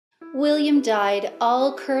William died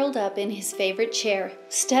all curled up in his favorite chair,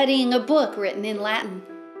 studying a book written in Latin,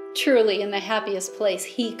 truly in the happiest place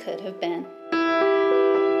he could have been.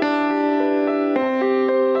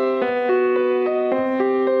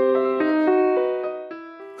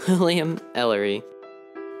 William Ellery.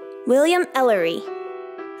 William Ellery.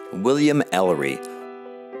 William Ellery.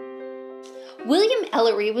 William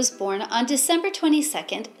Ellery was born on December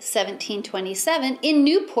 22nd, 1727, in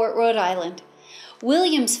Newport, Rhode Island.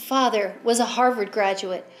 William's father was a Harvard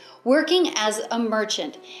graduate, working as a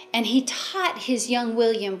merchant, and he taught his young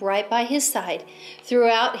William right by his side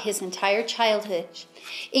throughout his entire childhood,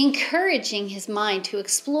 encouraging his mind to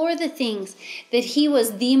explore the things that he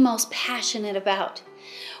was the most passionate about.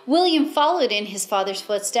 William followed in his father's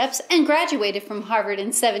footsteps and graduated from Harvard in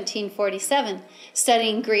 1747,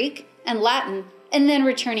 studying Greek and Latin, and then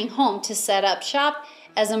returning home to set up shop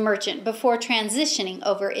as a merchant before transitioning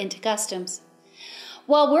over into customs.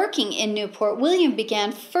 While working in Newport, William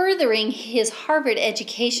began furthering his Harvard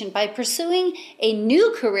education by pursuing a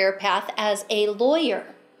new career path as a lawyer.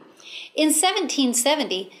 In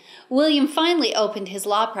 1770, William finally opened his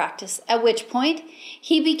law practice, at which point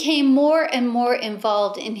he became more and more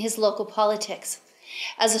involved in his local politics.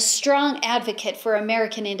 As a strong advocate for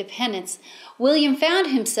American independence, William found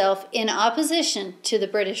himself in opposition to the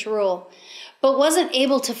British rule, but wasn't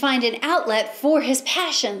able to find an outlet for his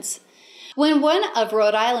passions. When one of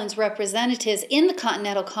Rhode Island's representatives in the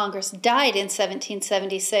Continental Congress died in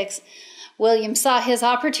 1776, William saw his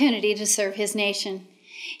opportunity to serve his nation.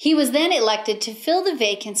 He was then elected to fill the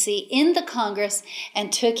vacancy in the Congress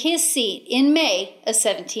and took his seat in May of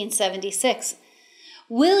 1776.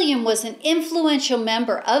 William was an influential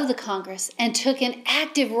member of the Congress and took an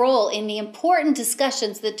active role in the important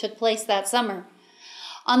discussions that took place that summer.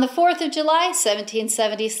 On the 4th of July,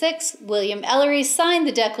 1776, William Ellery signed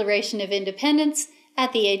the Declaration of Independence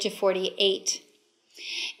at the age of 48.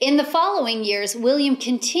 In the following years, William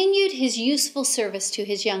continued his useful service to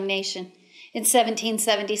his young nation. In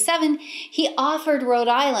 1777, he offered Rhode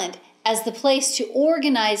Island as the place to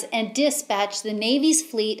organize and dispatch the Navy's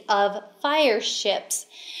fleet of fire ships,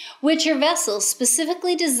 which are vessels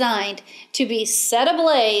specifically designed to be set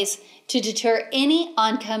ablaze to deter any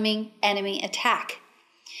oncoming enemy attack.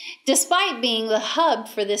 Despite being the hub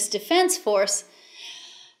for this defense force,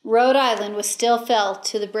 Rhode Island was still fell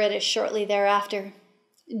to the British shortly thereafter.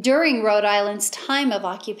 During Rhode Island's time of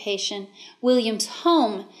occupation, William's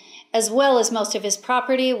home, as well as most of his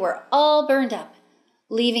property, were all burned up,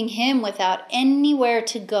 leaving him without anywhere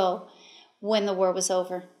to go when the war was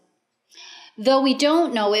over. Though we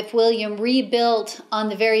don't know if William rebuilt on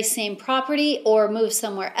the very same property or moved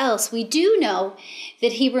somewhere else, we do know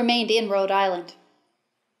that he remained in Rhode Island.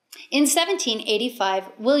 In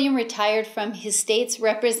 1785, William retired from his state's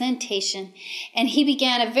representation, and he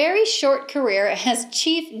began a very short career as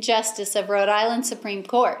Chief Justice of Rhode Island Supreme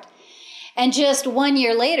Court. And just 1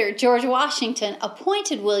 year later, George Washington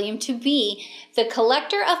appointed William to be the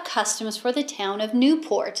Collector of Customs for the town of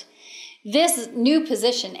Newport. This new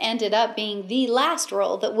position ended up being the last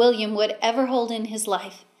role that William would ever hold in his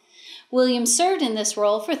life. William served in this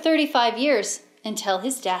role for 35 years until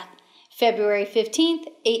his death, February 15th,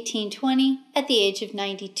 1820, at the age of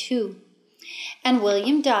 92. And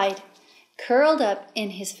William died, curled up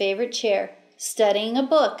in his favorite chair, studying a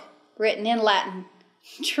book written in Latin,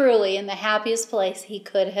 truly in the happiest place he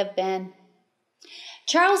could have been.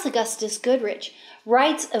 Charles Augustus Goodrich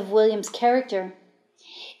writes of William's character,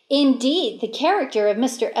 "Indeed, the character of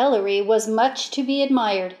Mr. Ellery was much to be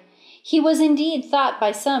admired. He was indeed thought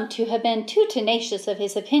by some to have been too tenacious of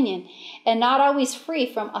his opinion, and not always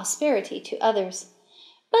free from asperity to others.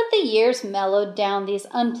 But the years mellowed down these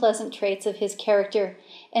unpleasant traits of his character,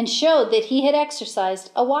 and showed that he had exercised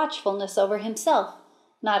a watchfulness over himself,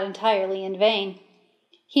 not entirely in vain.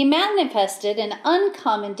 He manifested an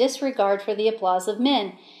uncommon disregard for the applause of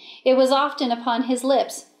men. It was often upon his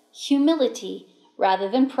lips, humility, rather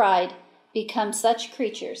than pride, become such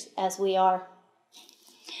creatures as we are."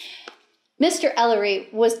 Mr. Ellery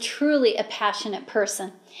was truly a passionate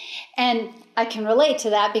person, and I can relate to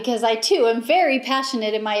that because I too am very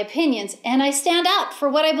passionate in my opinions, and I stand up for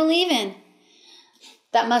what I believe in.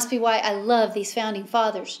 That must be why I love these founding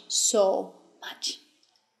fathers so much.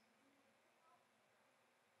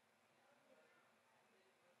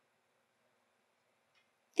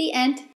 The end.